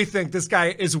probably think this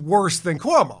guy is worse than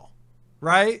Cuomo,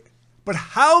 right? But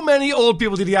how many old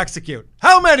people did he execute?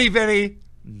 How many, Vinny?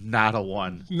 Not a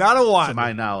one. Not a one. To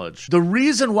my knowledge. The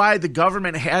reason why the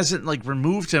government hasn't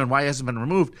removed him and why he hasn't been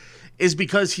removed is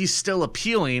because he's still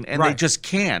appealing and they just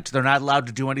can't. They're not allowed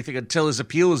to do anything until his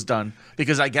appeal is done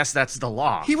because I guess that's the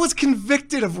law. He was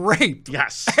convicted of rape.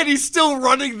 Yes. And he's still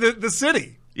running the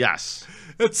city. Yes.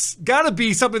 It's got to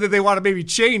be something that they want to maybe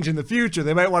change in the future.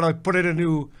 They might want to put in a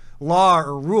new law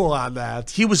or rule on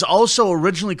that. He was also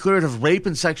originally cleared of rape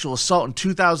and sexual assault in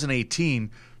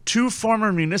 2018. 2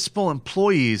 former municipal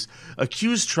employees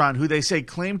accused Tron, who they say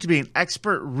claimed to be an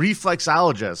expert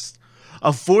reflexologist,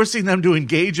 of forcing them to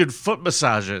engage in foot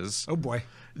massages. Oh, boy.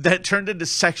 That turned into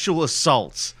sexual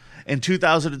assaults in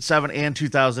 2007 and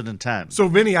 2010. So,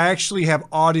 Vinny, I actually have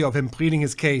audio of him pleading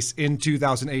his case in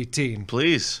 2018.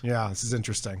 Please. Yeah, this is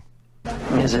interesting.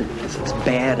 Is it as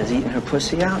bad as eating her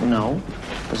pussy out? No.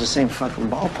 It's the same fucking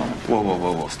ballpark.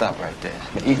 Whoa. Stop right there.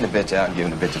 Eating a bitch out and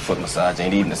giving a bitch a foot massage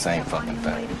ain't eating the same fucking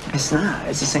thing. It's not.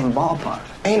 It's the same ballpark.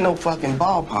 Ain't no fucking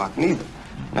ballpark neither.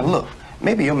 Now look,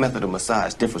 maybe your method of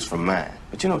massage differs from mine.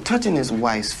 But you know, touching his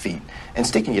wife's feet and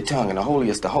sticking your tongue in the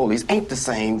holiest of holies ain't the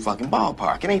same fucking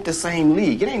ballpark. It ain't the same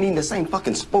league. It ain't even the same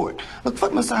fucking sport. Look,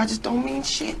 foot massages don't mean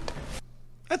shit.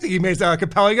 I think he made a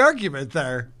compelling argument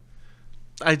there.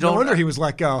 I don't. No wonder he was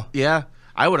let go. Yeah.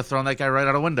 I would have thrown that guy right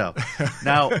out a window.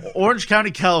 Now, Orange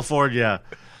County, California.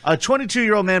 A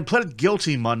 22-year-old man pleaded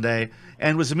guilty Monday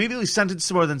and was immediately sentenced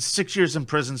to more than 6 years in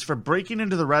prison for breaking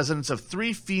into the residence of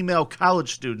 3 female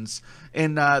college students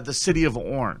in the city of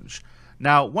Orange.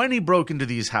 Now, when he broke into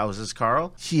these houses,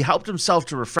 Carl, he helped himself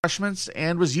to refreshments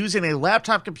and was using a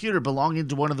laptop computer belonging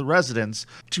to one of the residents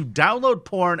to download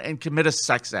porn and commit a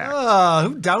sex act.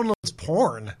 Who downloads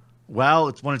porn?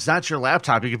 Well, when it's not your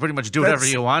laptop, you can pretty much do whatever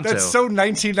you want to. That's so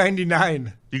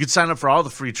 1999. You can sign up for all the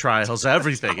free trials,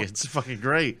 everything. It's fucking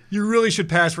great. You really should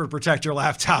password protect your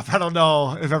laptop. I don't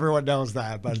know if everyone knows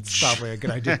that, but it's probably a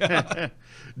good idea.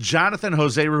 Jonathan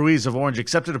Jose Ruiz of Orange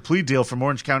accepted a plea deal from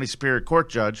Orange County Superior Court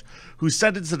judge who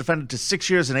sentenced the defendant to 6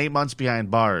 years and 8 months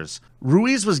behind bars.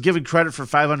 Ruiz was given credit for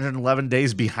 511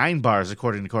 days behind bars,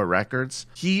 according to court records.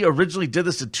 He originally did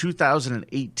this in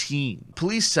 2018.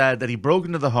 Police said that he broke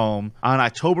into the home on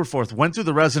October 4th, went through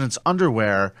the resident's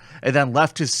underwear, and then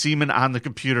left his semen on the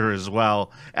computer as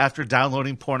well after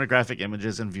downloading pornographic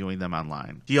images and viewing them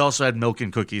online. He also had milk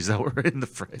and cookies that were in the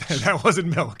fridge. That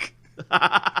wasn't milk.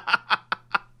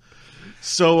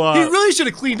 So he really should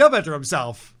have cleaned up after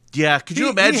himself. Yeah, could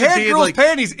you imagine he had being girls' like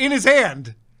panties in his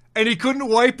hand, and he couldn't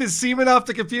wipe his semen off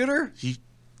the computer?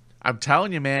 I'm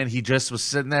telling you, man, he just was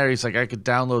sitting there. He's like, I could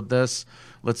download this.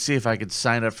 Let's see if I could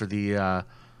sign up for the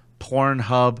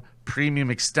Pornhub Premium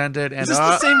Extended. And, Is this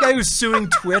the same guy who's suing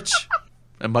Twitch?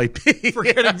 It might be. For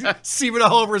getting semen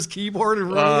all over his keyboard and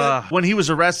ruining it? When he was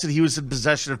arrested, he was in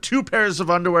possession of 2 pairs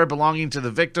of underwear belonging to the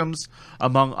victims,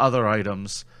 among other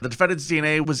items. The defendant's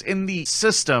DNA was in the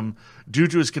system due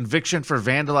to his conviction for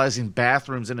vandalizing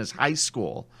bathrooms in his high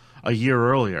school a year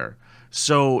earlier.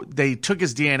 So they took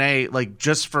his DNA, like,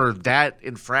 just for that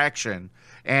infraction,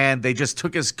 and they just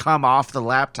took his cum off the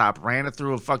laptop, ran it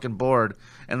through a fucking board,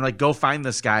 and, like, go find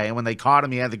this guy. And when they caught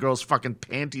him, he had the girl's fucking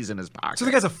panties in his pocket. So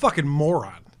the guy's a fucking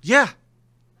moron. Yeah,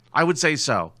 I would say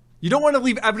so. You don't want to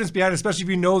leave evidence behind, especially if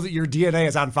you know that your DNA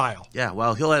is on file. Yeah,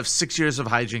 well, he'll have 6 years of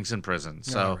hijinks in prison.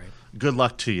 So good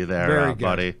luck to you there, Very good.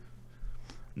 buddy.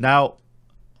 Now,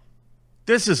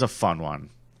 this is a fun one.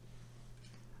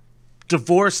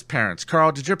 Divorced parents.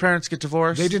 Carl, did your parents get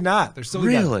divorced? They did not. They're still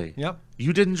together. Really? Yep.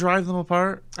 You didn't drive them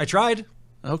apart? I tried.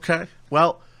 Okay.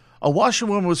 Well, a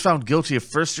Washington woman was found guilty of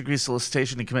first-degree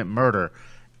solicitation to commit murder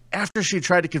after she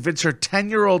tried to convince her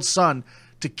 10-year-old son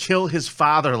to kill his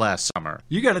father last summer.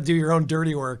 You got to do your own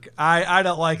dirty work. I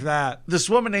don't like that. This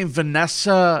woman named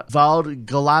Vanessa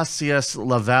Valdegalacias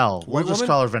Lavelle. We'll just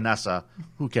call her Vanessa.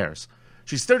 Who cares?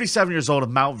 She's 37 years old of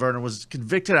Mount Vernon, was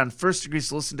convicted on first-degree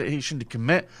solicitation to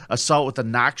commit assault with a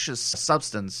noxious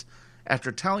substance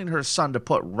after telling her son to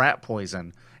put rat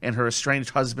poison in her estranged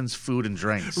husband's food and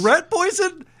drinks. Rat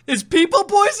poison? Is people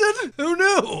poison? Who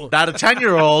knew? Not a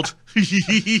 10-year-old.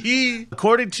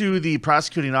 According to the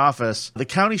prosecuting office, the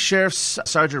county sheriff's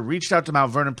sergeant reached out to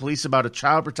Mount Vernon police about a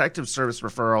child protective service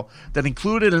referral that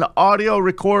included an audio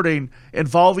recording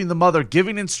involving the mother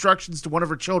giving instructions to one of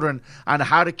her children on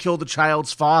how to kill the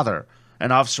child's father.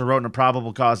 An officer wrote in a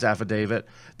probable cause affidavit,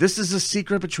 "This is a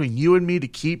secret between you and me to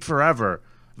keep forever,"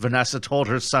 Vanessa told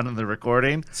her son in the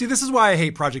recording. See, this is why I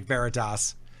hate Project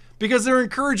Veritas. Because they're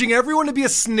encouraging everyone to be a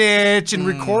snitch and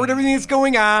record everything that's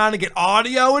going on and get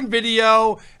audio and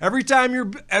video every time you're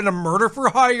in a murder for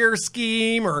hire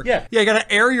scheme or you got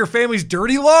to air your family's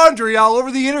dirty laundry all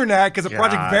over the internet because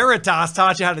Project Veritas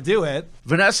taught you how to do it.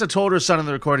 Vanessa told her son in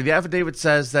the recording, the affidavit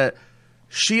says that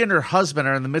she and her husband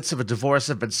are in the midst of a divorce,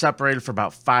 have been separated for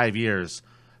about 5 years.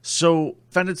 So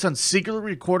defendant's son secretly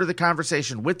recorded the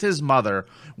conversation with his mother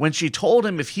when she told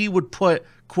him if he would put,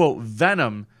 quote,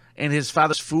 venom in his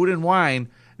father's food and wine,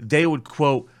 they would,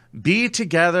 quote, be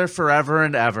together forever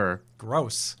and ever.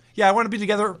 Gross. Yeah, I want to be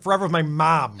together forever with my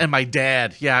mom. And my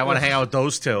dad. Yeah, I want to hang out with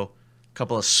those two.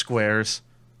 Couple of squares.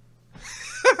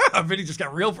 Vinny just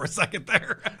got real for a second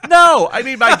there. No, I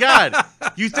mean, my God.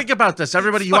 You think about this.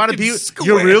 Everybody, you want to be,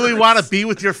 you really want to be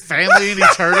with your family in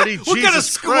eternity? What kind of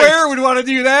square would want to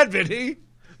do that, Vinny?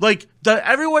 Like,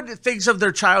 everyone thinks of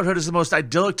their childhood as the most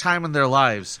idyllic time in their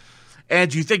lives.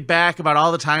 And you think back about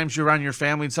all the times you're around your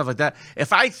family and stuff like that.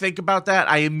 If I think about that,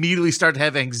 I immediately start to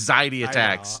have anxiety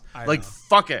attacks. I like, know.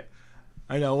 fuck it.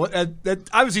 I know. That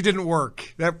obviously didn't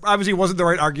work. That obviously wasn't the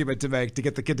right argument to make to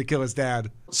get the kid to kill his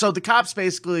dad. So the cops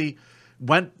basically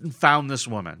went and found this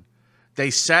woman. They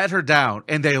sat her down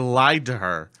and they lied to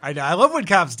her. I know. I love when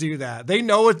cops do that. They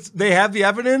know they have the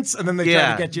evidence and then they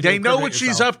try to get you to they know what incriminate she's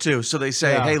yourself. up to. So they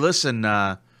say, hey, listen,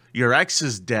 your ex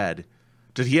is dead.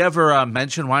 Did he ever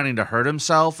mention wanting to hurt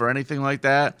himself or anything like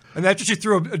that? And after she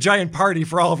threw a giant party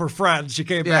for all of her friends, she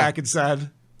came back and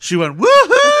said... She went,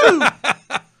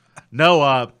 woohoo!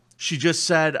 No, she just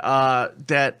said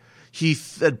that He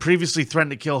had previously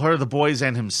threatened to kill her, the boys,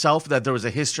 and himself, that there was a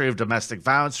history of domestic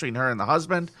violence between her and the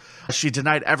husband. She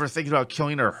denied ever thinking about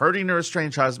killing or hurting her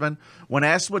estranged husband. When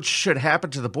asked what should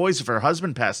happen to the boys if her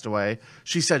husband passed away,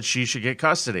 she said she should get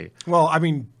custody. Well, I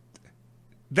mean,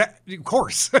 that of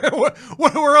course.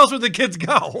 Where else would the kids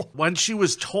go? When she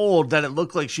was told that it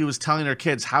looked like she was telling her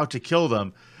kids how to kill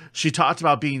them, she talked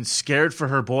about being scared for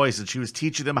her boys, and she was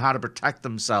teaching them how to protect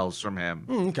themselves from him.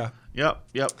 Okay. Yep.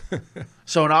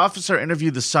 So an officer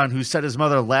interviewed the son, who said his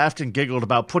mother laughed and giggled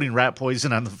about putting rat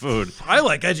poison on the food. I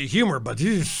like edgy humor, but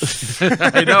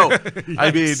I know.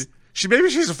 I mean, maybe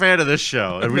she's a fan of this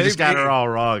show, and we just got her all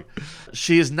wrong.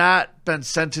 She has not been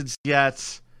sentenced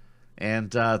yet,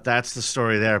 and that's the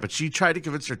story there. But she tried to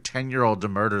convince her 10-year-old to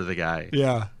murder the guy.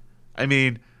 Yeah. I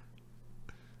mean,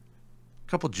 a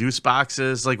couple juice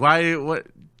boxes. Like, why? What?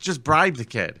 Just bribe the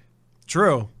kid.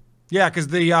 True. Yeah, because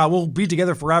the we'll be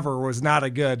together forever was not a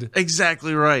good.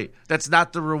 Exactly right. That's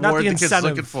not the reward the kid's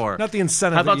looking for. Not the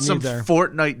incentive. How about that you some need there.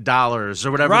 Fortnite dollars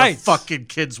or whatever the fucking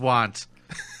kids want?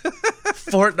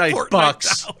 Fortnite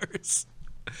bucks. Dollars.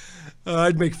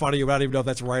 I'd make fun of you, but I don't even know if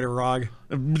that's right or wrong.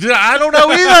 I don't know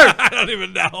either. I don't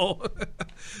even know.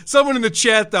 Someone in the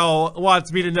chat, though,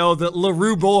 wants me to know that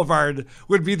LaRue Boulevard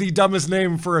would be the dumbest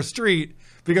name for a street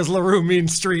because LaRue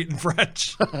means street in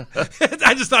French.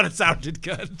 I just thought it sounded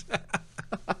good.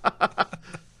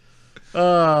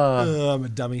 I'm a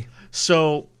dummy.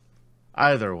 So,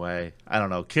 either way, I don't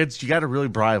know. Kids, you got to really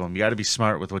bribe them. You got to be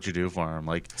smart with what you do for them.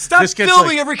 Like, stop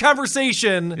filming every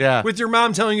conversation Yeah. with your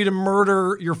mom telling you to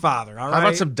murder your father. All right? How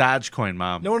about some Dogecoin,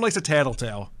 Mom? No one likes a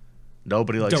tattletale.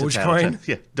 Nobody likes Dogecoin?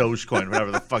 Yeah, Dogecoin,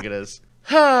 whatever the fuck it is.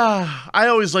 I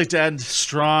always like to end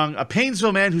strong. A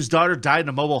Painesville man whose daughter died in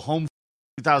a mobile home in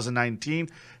 2019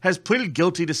 has pleaded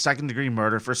guilty to second-degree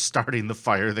murder for starting the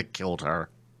fire that killed her.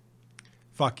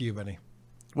 Fuck you, Benny.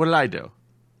 What did I do?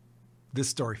 This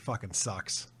story fucking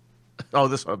sucks. Oh,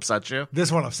 this one upset you?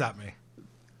 This one upset me.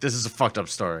 This is a fucked up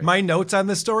story. My notes on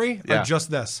this story Yeah. are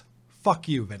just this. Fuck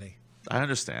you, Vinny. I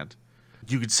understand.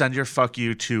 You could send your fuck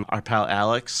you to our pal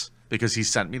Alex because he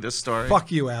sent me this story.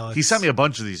 Fuck you, Alex. He sent me a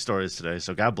bunch of these stories today,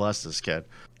 so God bless this kid.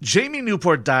 Jamie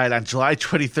Newport died on July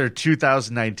 23rd,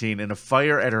 2019 in a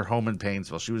fire at her home in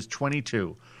Painesville. She was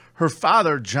 22. Her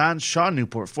father, John Shaw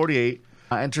Newport, 48,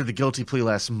 entered the guilty plea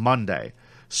last Monday.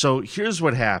 So here's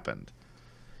what happened.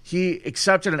 He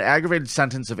accepted an aggravated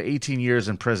sentence of 18 years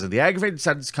in prison. The aggravated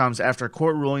sentence comes after a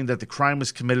court ruling that the crime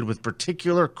was committed with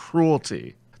particular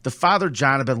cruelty. The father,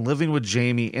 John, had been living with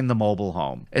Jamie in the mobile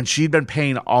home, and she'd been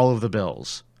paying all of the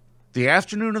bills. The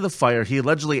afternoon of the fire, he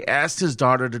allegedly asked his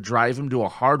daughter to drive him to a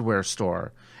hardware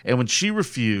store, and when she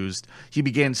refused, he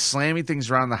began slamming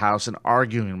things around the house and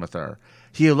arguing with her.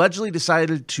 He allegedly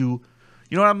decided to,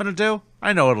 you know what I'm going to do?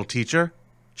 I know it'll teach her.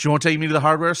 She won't take me to the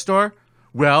hardware store?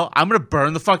 Well, I'm going to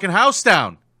burn the fucking house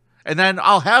down. And then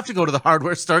I'll have to go to the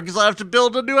hardware store because I'll have to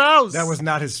build a new house. That was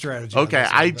not his strategy. Okay,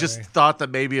 I just thought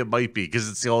that maybe it might be because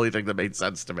it's the only thing that made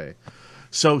sense to me.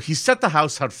 So he set the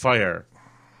house on fire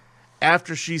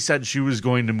after she said she was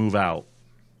going to move out.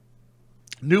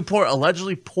 Newport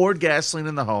allegedly poured gasoline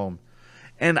in the home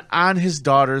and on his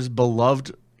daughter's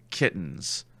beloved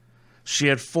kittens. She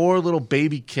had 4 little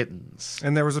baby kittens.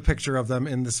 And there was a picture of them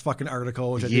in this fucking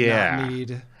article, which I did not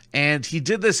need. And he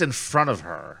did this in front of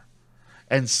her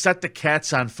and set the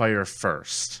cats on fire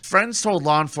first. Friends told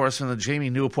law enforcement that Jamie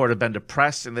Newport had been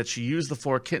depressed and that she used the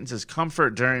 4 kittens as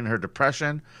comfort during her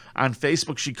depression. On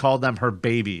Facebook, she called them her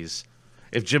babies.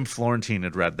 If Jim Florentine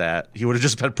had read that, he would have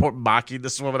just been mocking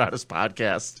this woman on his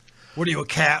podcast. What are you, a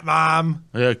cat, Mom?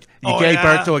 You gave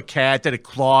birth to a cat. Did it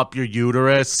claw up your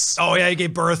uterus? Oh, yeah, you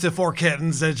gave birth to 4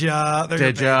 kittens, did ya? They're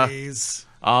Did your ya? babies.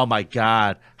 Oh, my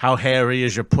God. How hairy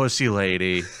is your pussy,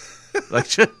 lady?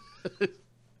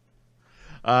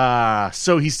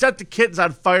 So he set the kittens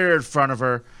on fire in front of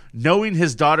her, knowing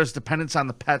his daughter's dependence on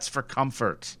the pets for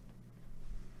comfort.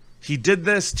 He did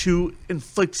this to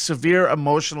inflict severe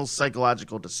emotional,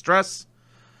 psychological distress.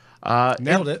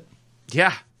 Nailed it.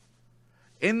 Yeah.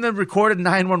 In the recorded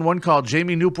 911 call,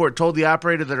 Jamie Newport told the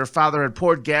operator that her father had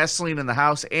poured gasoline in the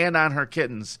house and on her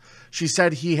kittens. She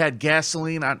said she had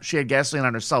gasoline on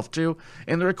herself too.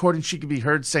 In the recording, she could be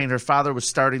heard saying her father was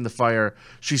starting the fire.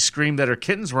 She screamed that her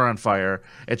kittens were on fire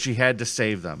and she had to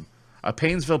save them. A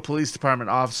Painesville Police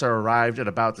Department officer arrived at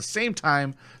about the same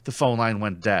time the phone line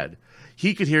went dead.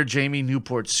 He could hear Jamie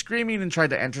Newport screaming and tried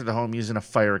to enter the home using a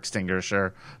fire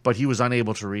extinguisher, but he was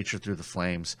unable to reach her through the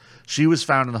flames. She was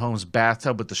found in the home's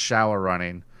bathtub with the shower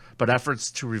running, but efforts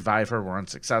to revive her were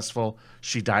unsuccessful.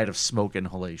 She died of smoke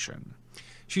inhalation.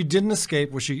 She didn't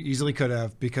escape, which she easily could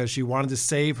have, because she wanted to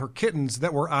save her kittens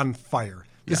that were on fire.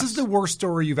 This is the worst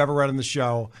story you've ever read on the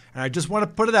show, and I just want to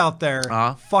put it out there.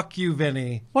 Fuck you,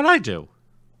 Vinny. What'd I do?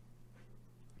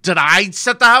 Did I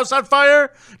set the house on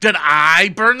fire? Did I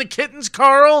burn the kittens,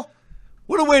 Carl?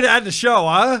 What a way to end the show,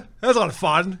 huh? That was a lot of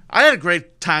fun. I had a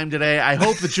great time today. I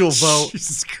hope that you'll vote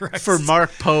Jesus Christ. for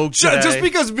Mark Pogue today. Just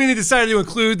because Vinny decided to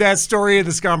include that story in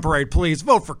the Scum Parade, please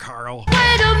vote for Carl.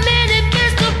 Wait a minute,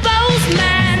 Mr.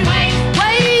 Postman.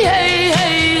 Wait,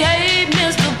 hey,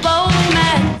 Mr.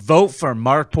 Postman. Vote for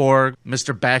Mark Pogue,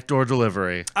 Mr. Backdoor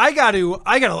Delivery. I gotta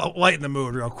lighten the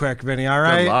mood real quick, Vinny, all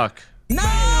right? Good luck.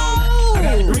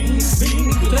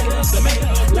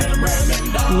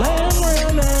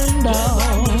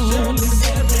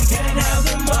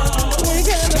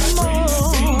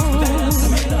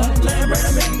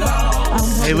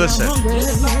 Hey, listen.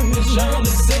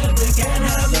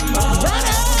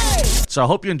 So I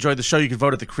hope you enjoyed the show. You can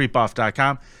vote at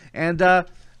thecreepoff.com. And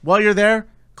while you're there,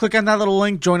 click on that little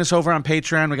link. Join us over on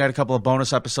Patreon. We got a couple of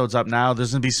bonus episodes up now.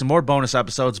 There's going to be some more bonus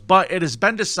episodes, but it has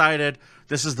been decided,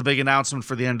 this is the big announcement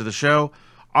for the end of the show,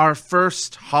 our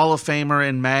first Hall of Famer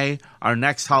in May, our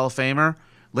next Hall of Famer.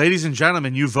 Ladies and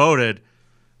gentlemen, you voted.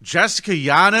 Jessica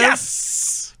Yanis.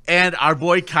 Yes! And our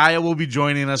boy Kaya will be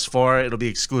joining us for it. It'll be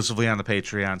exclusively on the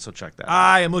Patreon, so check that out.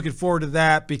 I am looking forward to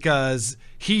that because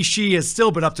she has still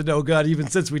been up to no good even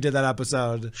since we did that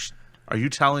episode. Are you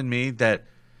telling me that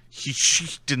she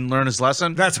didn't learn his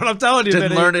lesson? That's what I'm telling you, Didn't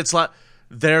Vinny. learn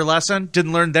their lesson?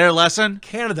 Didn't learn their lesson?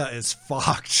 Canada is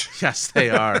fucked. Yes, they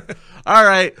are. All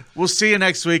right. We'll see you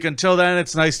next week. Until then,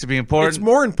 it's nice to be important. It's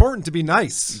more important to be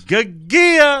nice.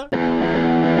 Gagia!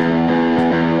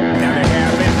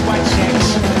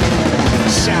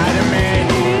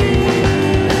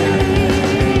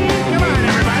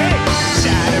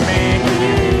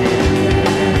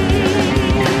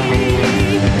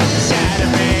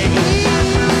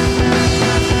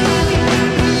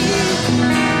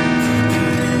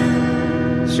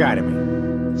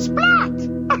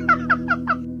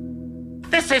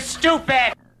 This is stupid!